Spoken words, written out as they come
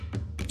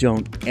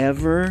Don't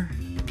ever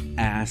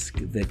ask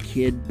the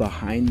kid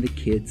behind the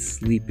kid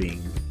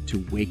sleeping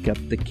to wake up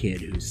the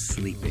kid who's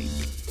sleeping.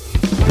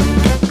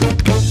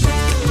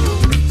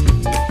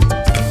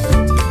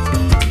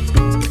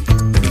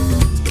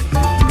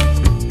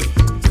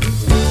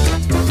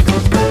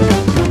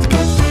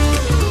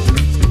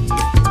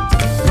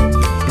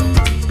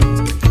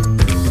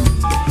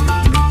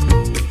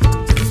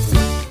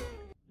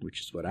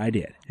 Which is what I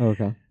did.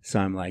 Okay. So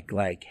I'm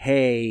like,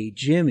 hey,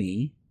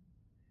 Jimmy,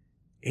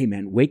 hey,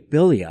 man, wake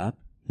Billy up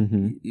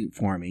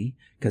for me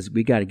because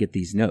we got to get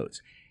these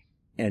notes.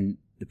 And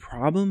the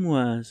problem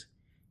was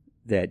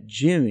that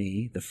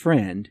Jimmy, the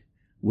friend,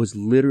 was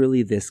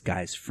literally this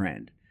guy's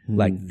friend.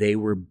 Like they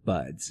were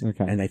buds.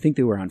 Okay. And I think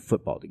they were on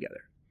football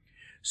together.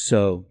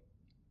 So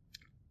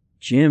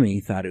Jimmy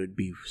thought it would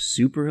be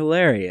super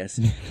hilarious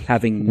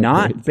having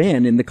not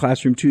been in the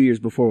classroom 2 years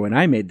before when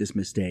I made this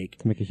mistake.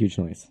 To make a huge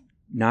noise.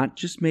 Not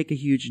just make a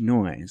huge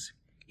noise.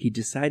 He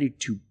decided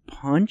to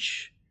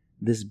punch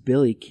this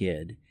Billy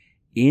kid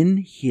in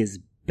his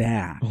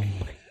back. Oh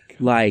my gosh.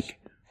 Like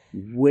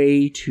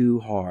way too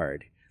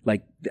hard.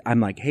 Like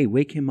I'm like, hey,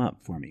 wake him up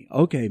for me.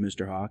 Okay,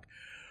 Mr. Hawk.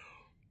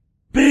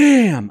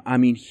 Bam! I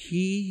mean,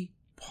 he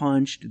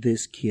punched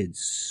this kid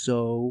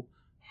so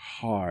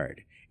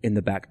hard in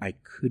the back. I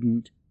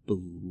couldn't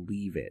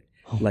believe it.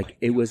 Oh like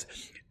it was,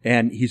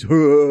 and he's,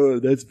 oh,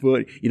 that's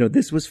funny. You know,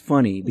 this was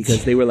funny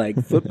because they were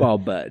like football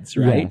buds,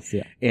 right? Yes,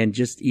 yeah. And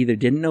just either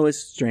didn't know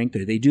his strength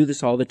or they do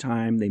this all the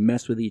time. They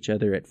mess with each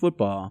other at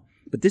football.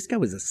 But this guy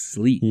was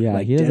asleep. Yeah,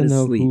 like he doesn't dead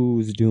know asleep.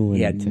 who's doing it.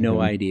 He had to no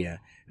him.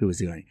 idea who was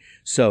doing it.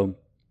 So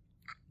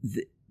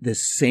the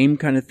same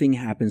kind of thing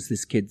happens.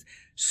 This kid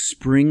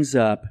springs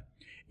up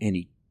and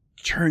he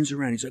turns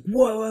around. He's like,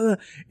 whoa.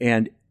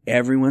 And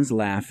everyone's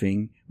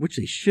laughing, which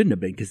they shouldn't have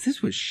been because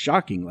this was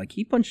shocking. Like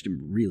he punched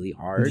him really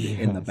hard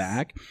in the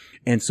back.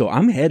 And so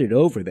I'm headed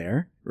over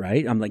there,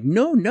 right? I'm like,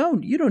 no,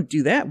 you don't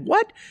do that.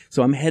 What?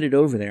 So I'm headed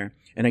over there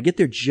and I get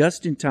there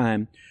just in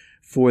time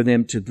for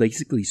them to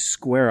basically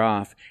square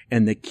off.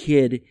 And the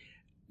kid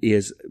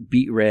is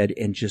beat red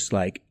and just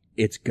like,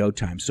 it's go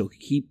time. So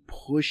he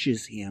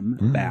pushes him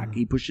back.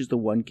 He pushes the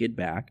one kid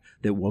back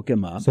that woke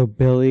him up. So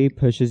Billy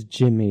pushes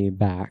Jimmy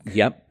back.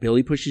 Yep.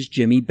 Billy pushes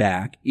Jimmy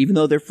back, even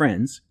though they're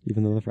friends.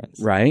 Even though they're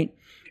friends. Right.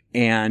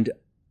 And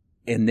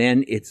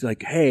then it's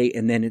like, hey,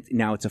 and then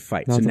now it's a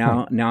fight.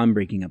 Now I'm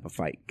breaking up a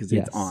fight because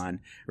it's on.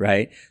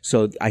 Right.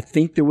 So I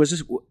think there was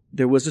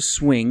a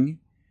swing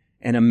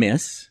and a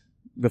miss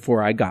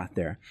before I got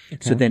there.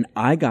 Okay. So then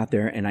I got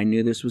there and I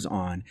knew this was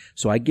on.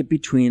 So I get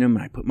between them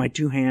and I put my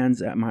two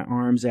hands at my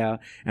arms out.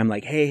 And I'm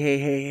like,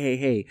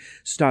 hey,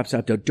 stop.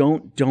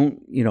 Don't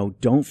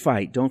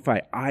fight.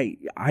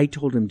 I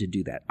told him to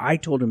do that. I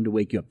told him to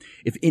wake you up.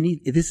 If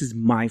this is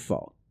my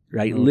fault,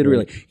 right? Okay.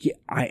 Literally.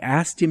 I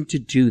asked him to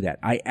do that.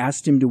 I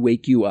asked him to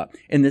wake you up.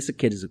 And this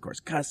kid is of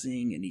course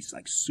cussing and he's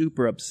like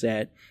super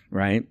upset,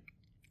 right?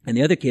 And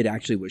the other kid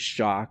actually was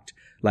shocked.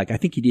 Like, I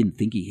think he didn't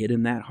think he hit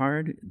him that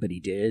hard, but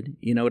he did.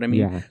 You know what I mean?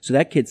 Yeah. So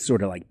that kid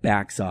sort of like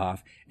backs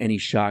off and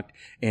he's shocked.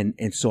 And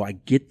so I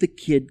get the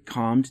kid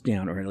calmed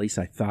down, or at least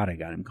I thought I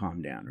got him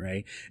calmed down,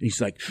 right? And he's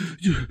like,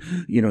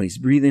 he's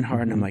breathing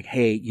hard. And I'm like,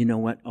 hey, you know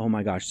what? Oh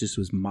my gosh, this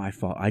was my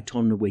fault. I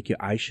told him to wake you.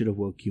 I should have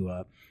woke you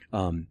up.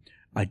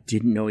 I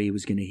didn't know he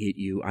was going to hit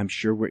you. I'm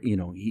sure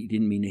he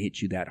didn't mean to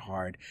hit you that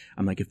hard.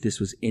 I'm like, if this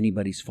was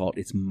anybody's fault,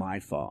 it's my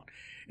fault.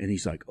 And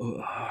he's like,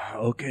 oh,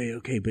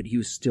 okay. But he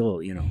was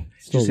still,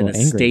 just in a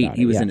state.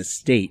 He was in a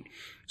state.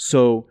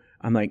 So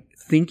I'm like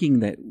thinking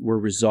that we're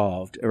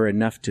resolved or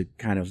enough to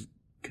kind of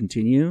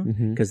continue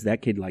because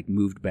that kid like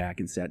moved back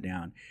and sat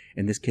down.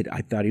 And this kid,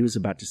 I thought he was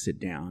about to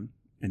sit down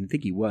and I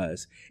think he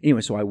was.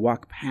 Anyway, so I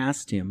walk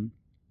past him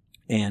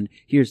and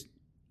here's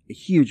a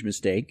huge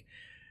mistake.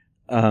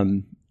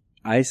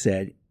 I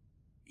said,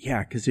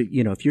 yeah, because, if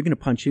you're going to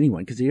punch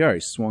anyone, because he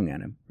already swung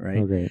at him, right?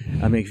 Okay.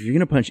 I mean, if you're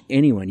going to punch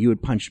anyone, you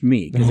would punch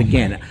me. Because,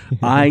 again,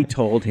 I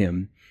told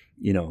him,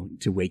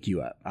 to wake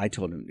you up. I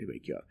told him to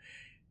wake you up.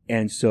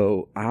 And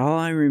so all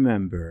I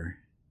remember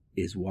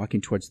is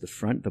walking towards the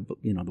front, the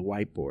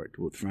whiteboard,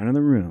 the front of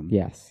the room.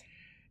 Yes.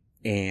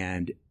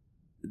 And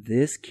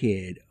this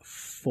kid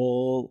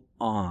full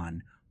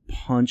on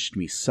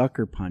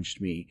sucker punched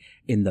me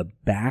in the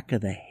back of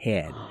the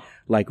head,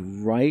 like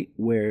right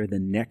where the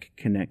neck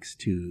connects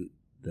to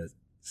the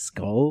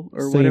skull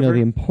or so whatever.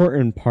 The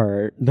important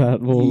part that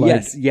will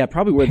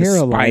probably where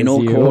the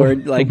spinal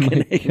cord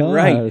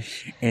right.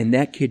 And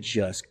that kid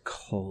just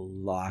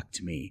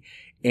clocked me.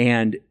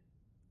 And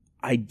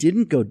I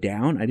didn't go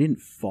down, I didn't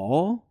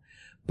fall,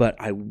 but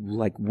I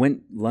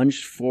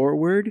lunged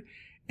forward,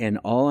 and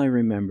all I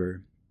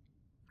remember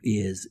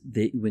is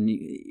when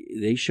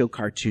they show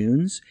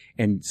cartoons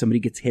and somebody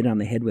gets hit on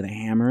the head with a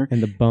hammer.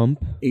 And the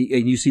bump.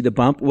 And you see the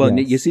bump. Well,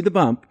 you see the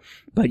bump,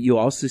 but you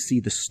also see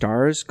the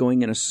stars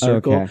going in a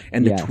circle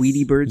and the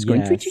Tweety birds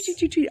going tweet, tweet,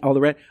 tweet, tweet, all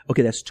the red.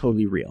 Okay, that's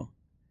totally real.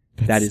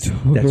 That's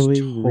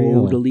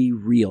totally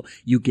real.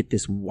 You get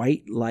this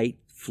white light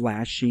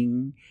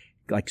flashing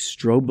like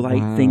strobe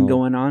light thing Wow.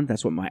 going on.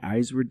 That's what my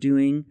eyes were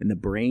doing in the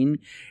brain.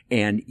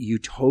 And you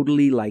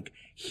totally like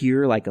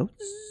hear like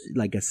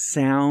a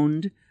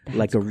sound,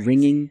 like a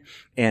ringing.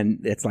 And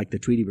it's like the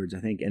Tweety Birds, I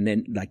think. And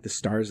then like the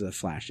stars of the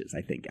flashes,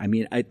 I think. I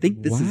mean, I think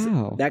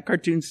Wow. that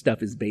cartoon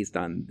stuff is based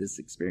on this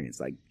experience.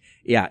 Like,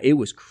 yeah, it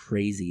was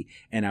crazy.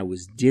 And I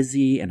was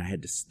dizzy and I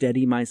had to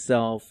steady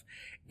myself.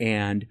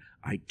 And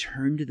I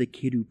turned to the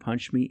kid who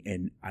punched me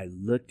and I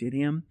looked at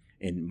him.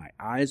 And my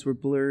eyes were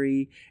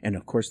blurry. And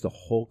of course, the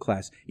whole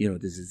class, it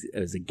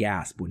was a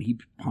gasp. When he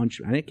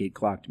punched me, I think it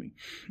clocked me.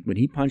 When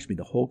he punched me,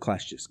 the whole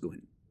class just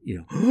going,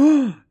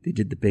 they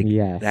did the big,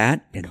 Yes,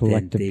 that. And then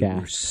collective they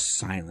gasp. were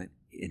silent.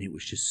 And it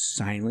was just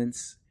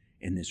silence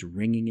and this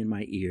ringing in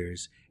my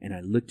ears. And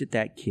I looked at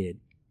that kid.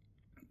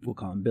 We'll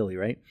call him Billy,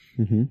 right?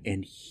 Mm-hmm.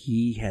 And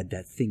he had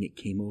that thing. It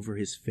came over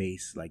his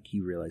face like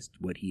he realized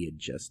what he had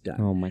just done.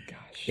 Oh my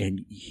gosh.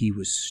 And he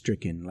was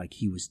stricken, like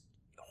he was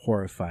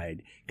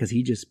horrified because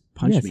he just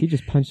punched me. He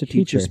just punched a He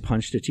teacher. just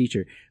punched a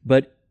teacher.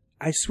 But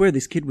I swear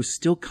this kid was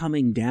still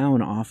coming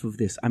down off of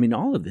this. I mean,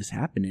 all of this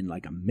happened in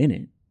like a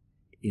minute,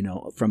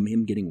 from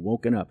him getting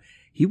woken up.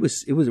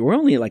 We're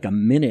only like a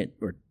minute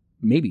or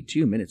maybe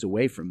 2 minutes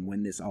away from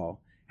when this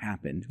all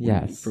happened.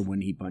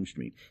 When he punched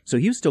me. So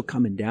he was still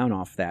coming down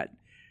off that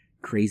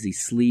crazy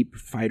sleep,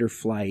 fight or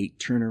flight,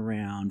 turn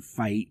around,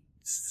 fight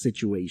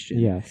situation.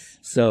 Yes.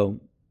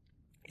 So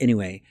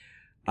anyway,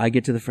 I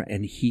get to the front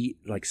and he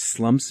like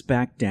slumps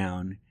back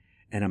down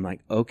and I'm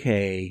like,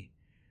 okay.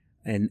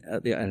 And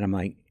I'm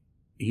like,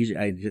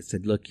 I just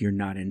said, look, you're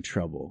not in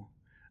trouble.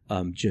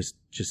 Just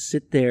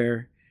sit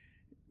there.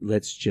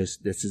 This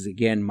is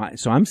again,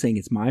 so I'm saying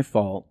it's my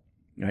fault,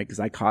 right? Cause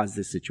I caused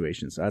this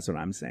situation. So that's what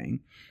I'm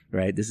saying,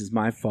 right? This is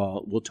my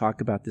fault. We'll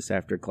talk about this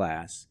after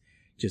class.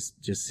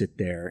 Just sit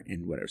there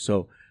and whatever.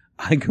 So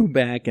I go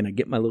back and I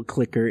get my little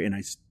clicker and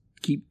I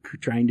keep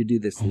trying to do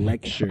this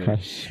lecture.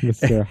 Gosh,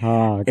 Mr.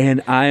 Hogg.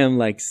 And I am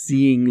like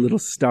seeing little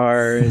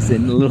stars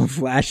and little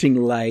flashing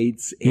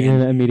lights. You And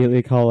didn't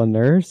immediately call a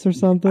nurse or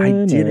something?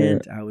 I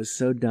didn't. I was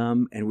so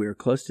dumb. And we were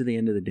close to the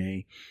end of the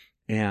day.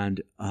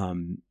 And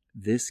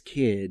this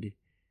kid,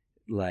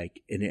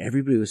 and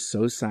everybody was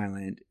so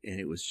silent. And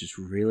it was just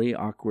really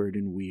awkward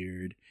and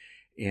weird.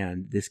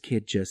 And this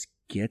kid just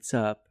gets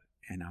up.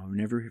 And I'll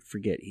never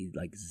forget, he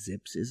like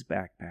zips his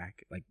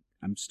backpack. Like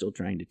I'm still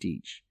trying to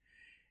teach.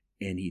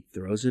 And he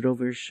throws it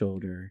over his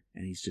shoulder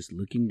and he's just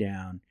looking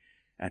down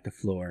at the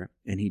floor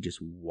and he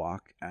just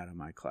walked out of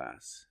my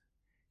class.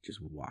 Just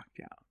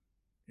walked out.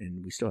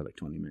 And we still had like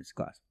 20 minutes of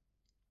class.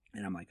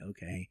 And I'm like,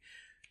 okay,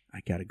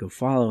 I got to go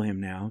follow him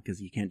now because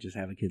you can't just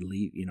have a kid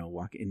leave,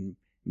 walk in.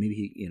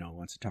 Maybe he,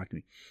 wants to talk to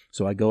me.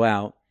 So I go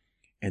out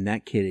and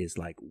that kid is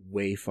like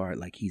way far,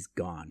 like he's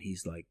gone.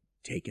 He's like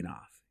taken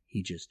off.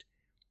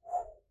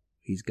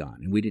 He's gone.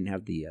 And we didn't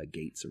have the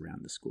gates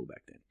around the school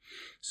back then.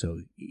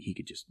 So he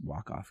could just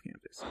walk off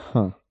campus.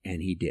 Huh.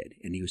 And he did.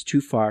 And he was too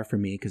far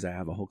from me because I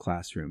have a whole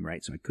classroom,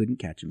 right? So I couldn't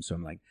catch him. So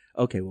I'm like,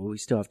 okay, well, we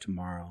still have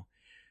tomorrow.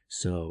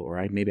 So,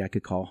 maybe I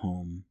could call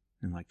home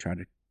and like try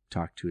to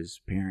talk to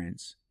his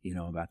parents,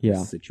 about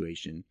this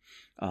situation.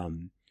 But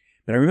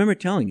I remember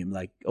telling him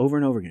like over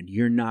and over again,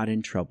 you're not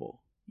in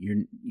trouble.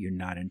 You're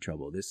not in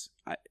trouble.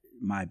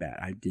 My bad.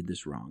 I did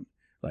this wrong.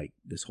 Like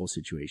this whole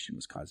situation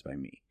was caused by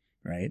me,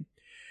 right?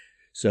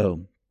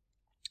 So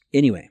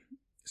anyway,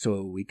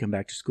 so we come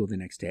back to school the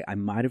next day. I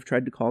might have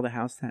tried to call the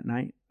house that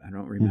night. I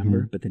don't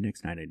remember, but the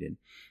next night I did.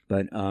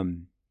 But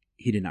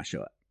he did not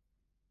show up.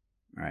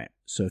 All right.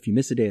 So if you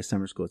miss a day of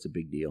summer school, it's a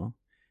big deal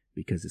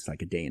because it's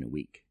like a day in a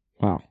week.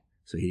 Wow.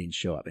 So he didn't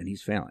show up and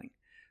he's failing.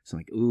 So I'm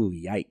like, ooh,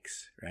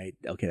 yikes, right?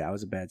 Okay, that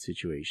was a bad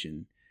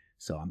situation.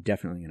 So I'm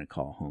definitely going to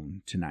call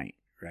home tonight,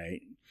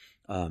 right?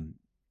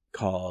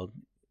 Called,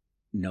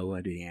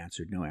 nobody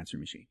answered, no answer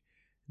machine.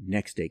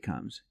 Next day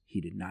comes, he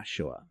did not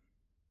show up.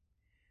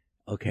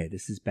 Okay,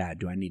 this is bad.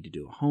 Do I need to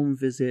do a home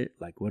visit?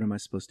 Like, what am I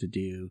supposed to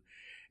do?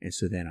 And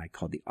so then I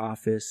called the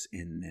office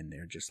and then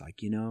they're just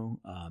like,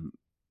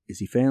 is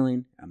he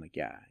failing? I'm like,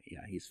 yeah,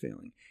 he's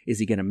failing. Is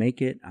he going to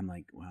make it? I'm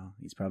like, well,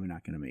 he's probably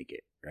not going to make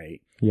it,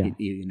 right? Yeah.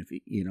 Even if,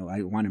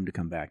 I want him to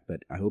come back,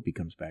 but I hope he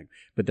comes back.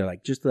 But they're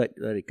like, just let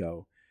it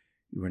go.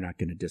 We're not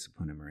going to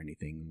discipline him or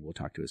anything. We'll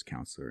talk to his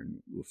counselor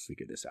and we'll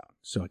figure this out.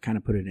 So I kind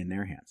of put it in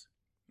their hands.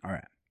 All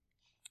right.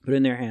 Put it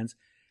in their hands.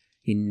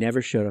 He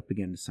never showed up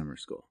again to summer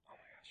school.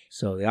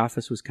 So the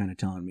office was kind of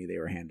telling me they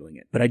were handling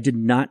it. But I did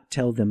not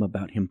tell them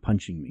about him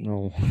punching me.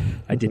 Oh.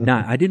 I did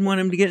not. I didn't want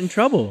him to get in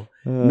trouble.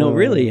 No,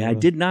 really. I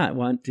did not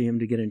want him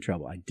to get in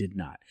trouble. I did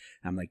not.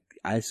 I'm like,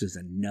 this is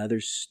another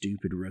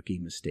stupid rookie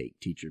mistake,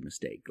 teacher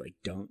mistake. Like,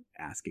 don't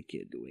ask a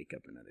kid to wake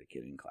up another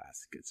kid in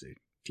class because they're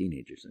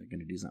teenagers and they're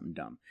going to do something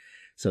dumb.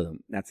 So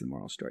that's the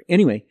moral story.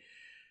 Anyway,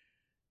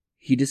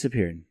 he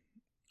disappeared.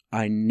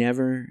 I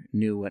never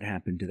knew what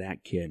happened to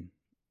that kid.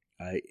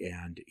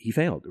 And he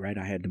failed, right?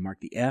 I had to mark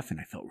the F, and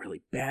I felt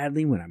really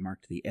badly when I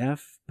marked the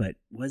F. But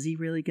was he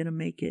really going to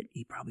make it?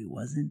 He probably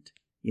wasn't.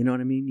 You know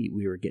what I mean?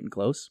 We were getting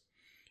close.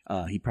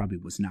 He probably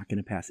was not going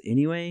to pass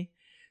anyway.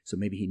 So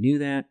maybe he knew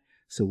that.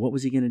 So what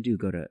was he going to do?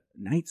 Go to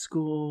night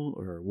school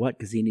or what?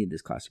 Because he needed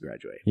this class to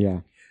graduate. Yeah.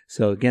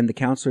 So again, the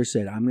counselor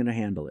said, I'm going to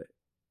handle it.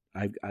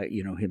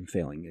 Him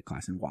failing the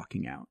class and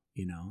walking out,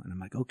 and I'm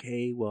like,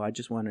 okay, well, I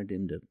just wanted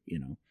him to,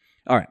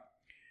 all right.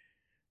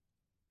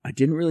 I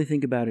didn't really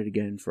think about it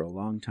again for a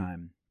long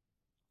time,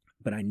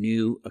 but I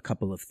knew a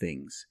couple of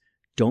things.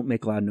 Don't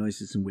make loud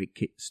noises and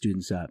wake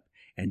students up,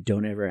 and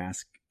don't ever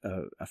ask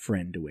a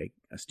friend to wake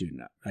a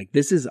student up. Like,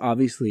 this is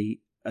obviously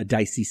a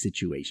dicey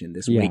situation,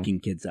 this waking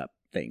kids up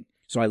thing.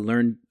 So I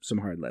learned some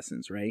hard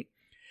lessons, right?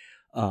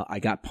 I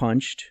got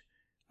punched.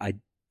 I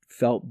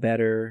felt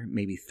better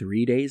maybe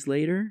 3 days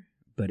later,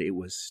 but it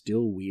was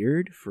still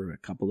weird for a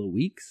couple of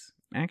weeks,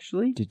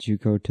 actually. Did you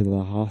go to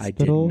the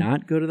hospital? I did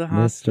not go to the Mr.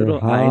 hospital.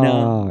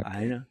 Hawk.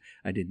 I know.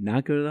 I did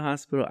not go to the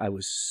hospital. I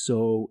was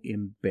so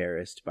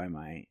embarrassed by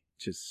my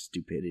just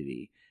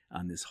stupidity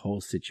on this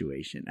whole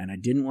situation. And I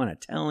didn't want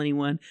to tell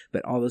anyone,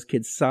 but all those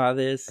kids saw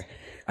this.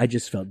 I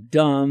just felt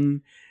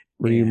dumb.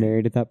 Were you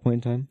married at that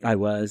point in time? I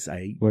was.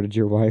 What did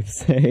your wife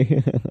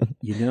say?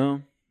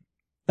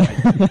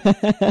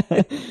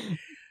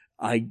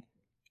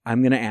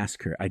 I'm going to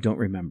ask her. I don't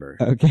remember.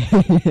 Okay.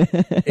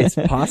 It's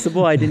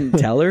possible I didn't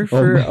tell her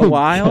for a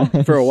while,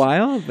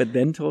 but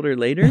then told her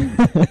later.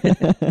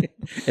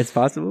 It's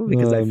possible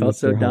because I felt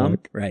so dumb.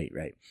 Right.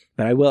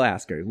 But I will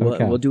ask her.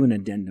 We'll do an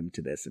addendum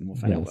to this and we'll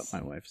find out what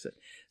my wife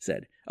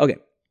said. Okay.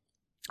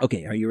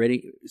 Are you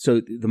ready? So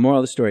the moral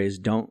of the story is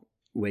don't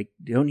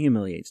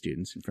humiliate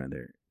students in front of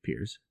their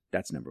peers.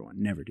 That's number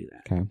one. Never do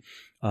that. Okay.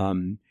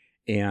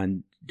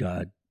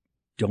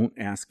 Don't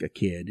ask a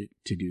kid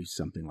to do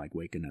something like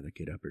wake another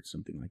kid up or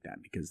something like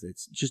that, because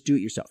it's just do it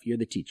yourself. You're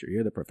the teacher.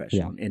 You're the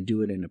professional, and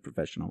do it in a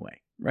professional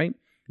way, right?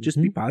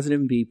 Just be positive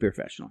and be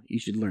professional. You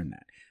should learn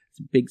that. It's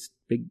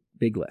a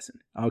big lesson.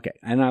 Okay.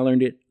 And I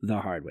learned it the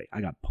hard way.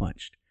 I got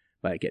punched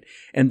by a kid.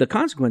 And the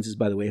consequences,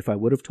 by the way, if I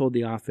would have told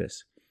the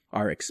office,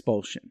 are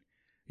expulsion.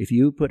 If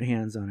you put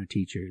hands on a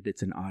teacher,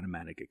 that's an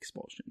automatic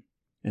expulsion.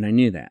 And I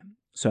knew that.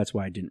 So that's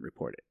why I didn't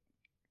report it,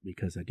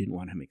 because I didn't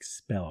want him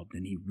expelled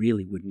and he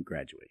really wouldn't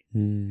graduate.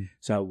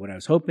 So what I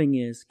was hoping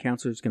is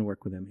counselor's going to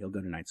work with him. He'll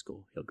go to night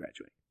school. He'll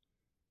graduate.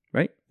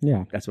 Right?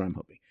 Yeah. That's what I'm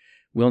hoping.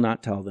 Will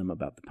not tell them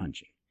about the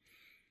punching.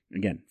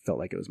 Again, felt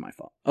like it was my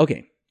fault.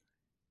 Okay.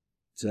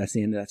 So that's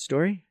the end of that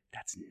story.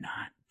 That's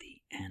not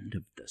the end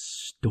of the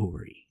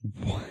story.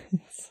 What?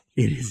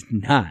 It is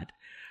not.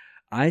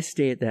 I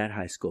stayed at that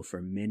high school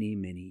for many,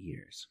 many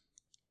years.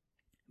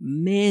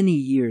 Many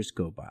years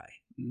go by.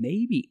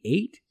 Maybe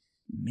 8.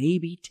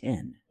 Maybe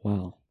 10.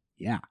 Wow.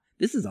 Yeah.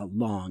 This is a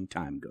long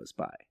time goes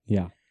by.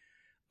 Yeah.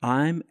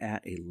 I'm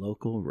at a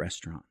local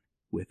restaurant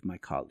with my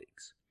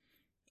colleagues.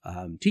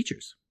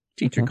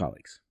 Teacher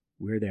colleagues.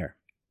 We're there.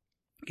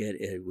 Get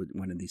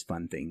one of these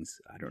fun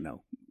things. I don't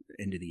know.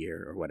 End of the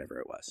year or whatever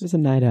it was. It was a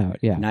night out.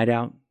 Yeah. Night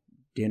out,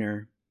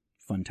 dinner,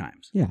 fun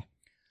times. Yeah.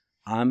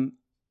 I'm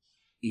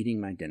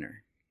eating my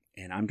dinner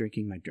and I'm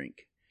drinking my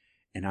drink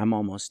and I'm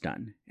almost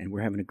done and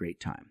we're having a great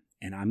time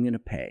and I'm going to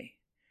pay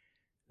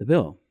the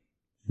bill.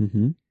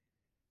 Mm-hmm.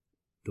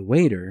 The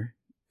waiter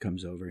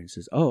comes over and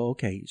says, "Oh,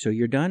 okay. So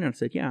you're done?" And I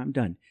said, "Yeah, I'm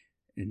done."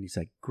 And he's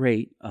like,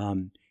 "Great.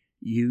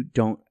 You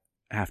don't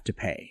have to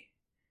pay."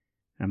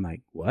 And I'm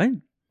like, "What?"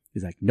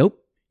 He's like,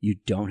 "Nope, you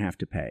don't have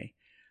to pay.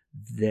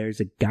 There's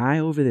a guy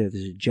over there.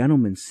 There's a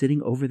gentleman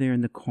sitting over there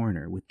in the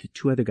corner with the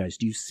 2 other guys.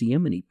 Do you see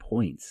him?" And he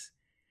points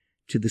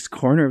to this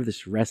corner of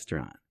this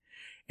restaurant.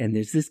 And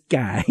there's this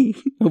guy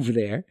over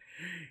there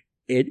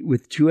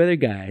with 2 other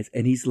guys.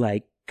 And he's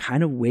like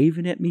kind of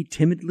waving at me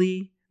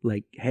timidly,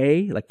 like,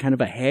 hey, like kind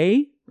of a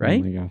hey, right?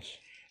 Oh my gosh.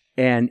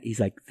 And he's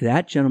like,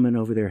 "That gentleman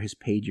over there has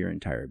paid your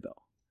entire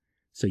bill.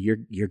 So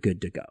you're good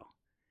to go."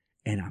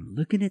 And I'm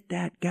looking at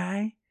that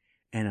guy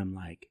and I'm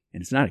like,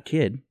 and it's not a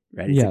kid,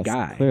 right? It's a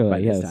guy.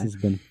 Clearly, yes.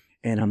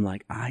 And I'm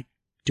like, I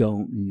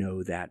don't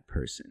know that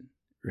person,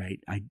 right?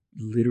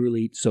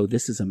 So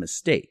this is a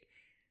mistake.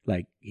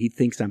 Like, he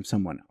thinks I'm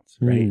someone else,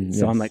 right?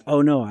 So I'm like,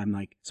 oh no,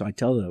 so I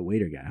tell the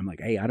waiter guy, I'm like,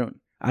 "Hey, I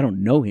don't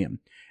know him."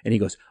 And he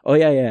goes, "Oh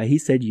yeah, he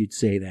said you'd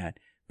say that,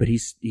 but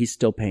he's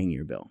still paying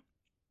your bill."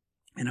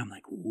 And I'm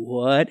like,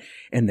 "What?"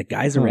 And the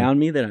guys around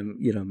me that I'm,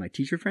 my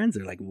teacher friends,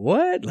 they're like,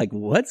 "What? Like,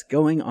 what's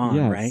going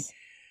on?" Right?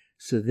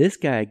 So this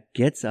guy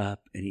gets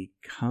up and he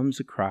comes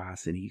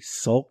across and he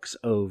sulks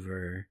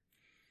over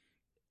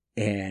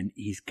and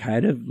he's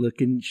kind of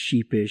looking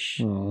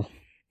sheepish. Oh.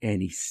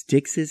 And he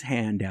sticks his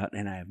hand out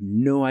and I have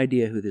no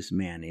idea who this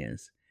man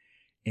is.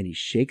 And he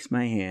shakes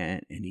my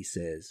hand and he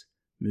says,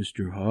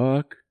 "Mr.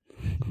 Hawk."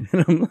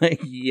 And I'm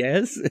like,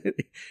 "Yes." Cool.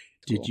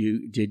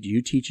 Did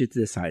you teach at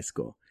this high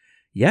school?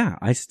 "Yeah,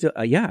 I still,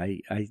 I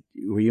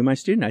were you my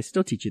student? I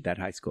still teach at that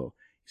high school."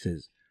 He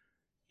says,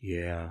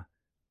 "Yeah,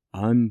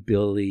 I'm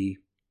Billy,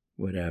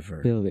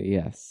 whatever." Billy,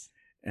 yes.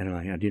 And I'm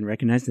like, I didn't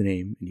recognize the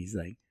name. And he's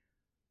like,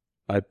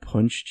 I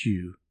punched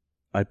you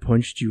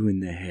in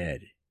the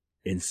head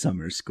in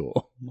summer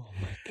school." Oh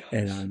my gosh.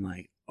 And I'm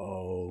like,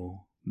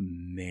 "Oh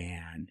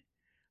man,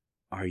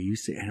 are you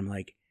serious?" And I'm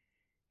like,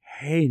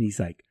 "Hey," and he's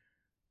like,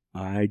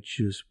 I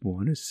just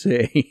want to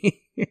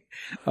say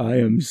I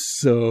am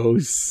so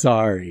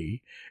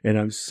sorry. And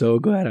I'm so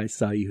glad I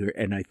saw you here.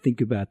 And I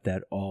think about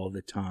that all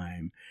the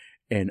time.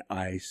 And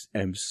I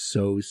am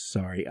so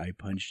sorry I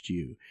punched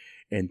you.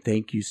 And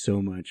thank you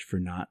so much for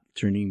not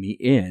turning me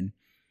in.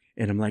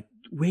 And I'm like,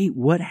 wait,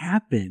 what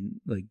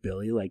happened? Like,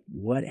 Billy, like,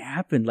 what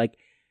happened? Like,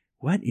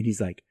 what? And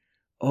he's like,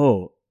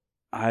 oh,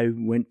 I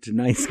went to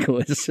night school.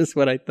 It's just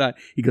what I thought.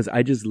 He goes,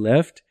 I just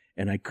left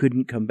and I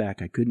couldn't come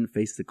back. I couldn't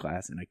face the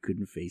class and I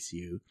couldn't face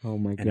you. Oh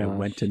my gosh. And I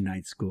went to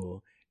night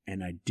school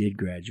and I did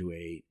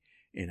graduate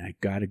and I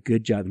got a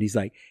good job. And he's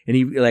like, and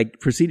he like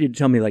proceeded to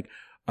tell me like,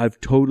 I've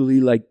totally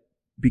like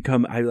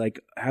become, I like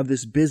have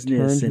this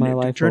business Turned and my it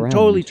life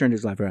totally around. turned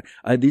his life around.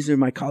 These are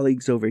my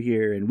colleagues over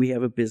here and we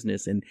have a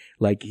business and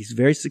like, he's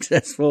very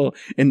successful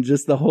and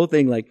just the whole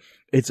thing, like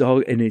it's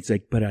all, and it's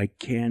like, but I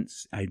can't,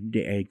 I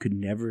could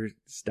never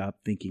stop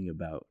thinking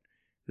about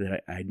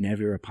that. I'd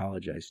never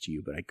apologized to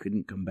you, but I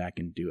couldn't come back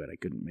and do it. I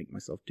couldn't make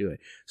myself do it.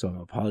 So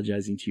I'm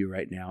apologizing to you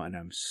right now. And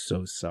I'm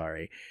so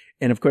sorry.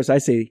 And of course I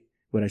say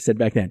what I said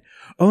back then.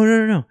 Oh,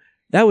 no.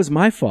 That was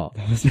my fault.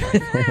 That was my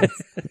fault.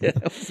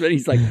 But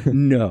he's like,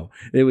 no,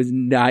 it was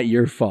not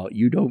your fault.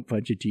 You don't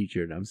punch a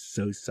teacher. And I'm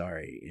so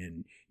sorry.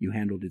 And you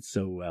handled it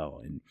so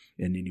well. And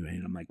anyway,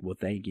 and I'm like, well,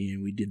 thank you.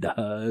 And we did the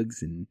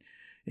hugs and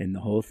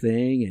the whole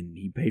thing. And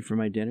he paid for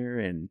my dinner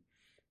and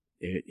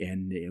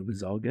it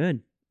was all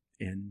good.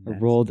 And I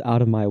rolled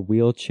out of my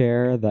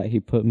wheelchair that he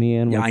put me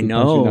in. Yeah, once I he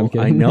punched me.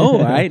 No, I'm know,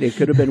 kidding. right? It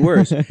could have been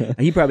worse.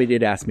 He probably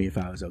did ask me if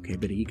I was okay,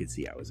 but he could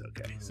see I was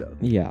okay. So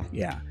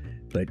Yeah.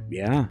 But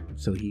yeah,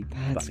 so he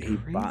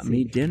bought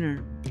me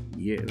dinner,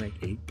 like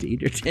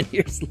 8 or 10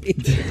 years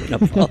later,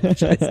 and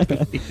apologized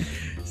to me.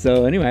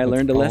 So anyway, I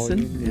learned a all lesson,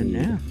 you and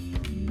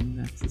need.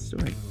 that's the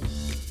story.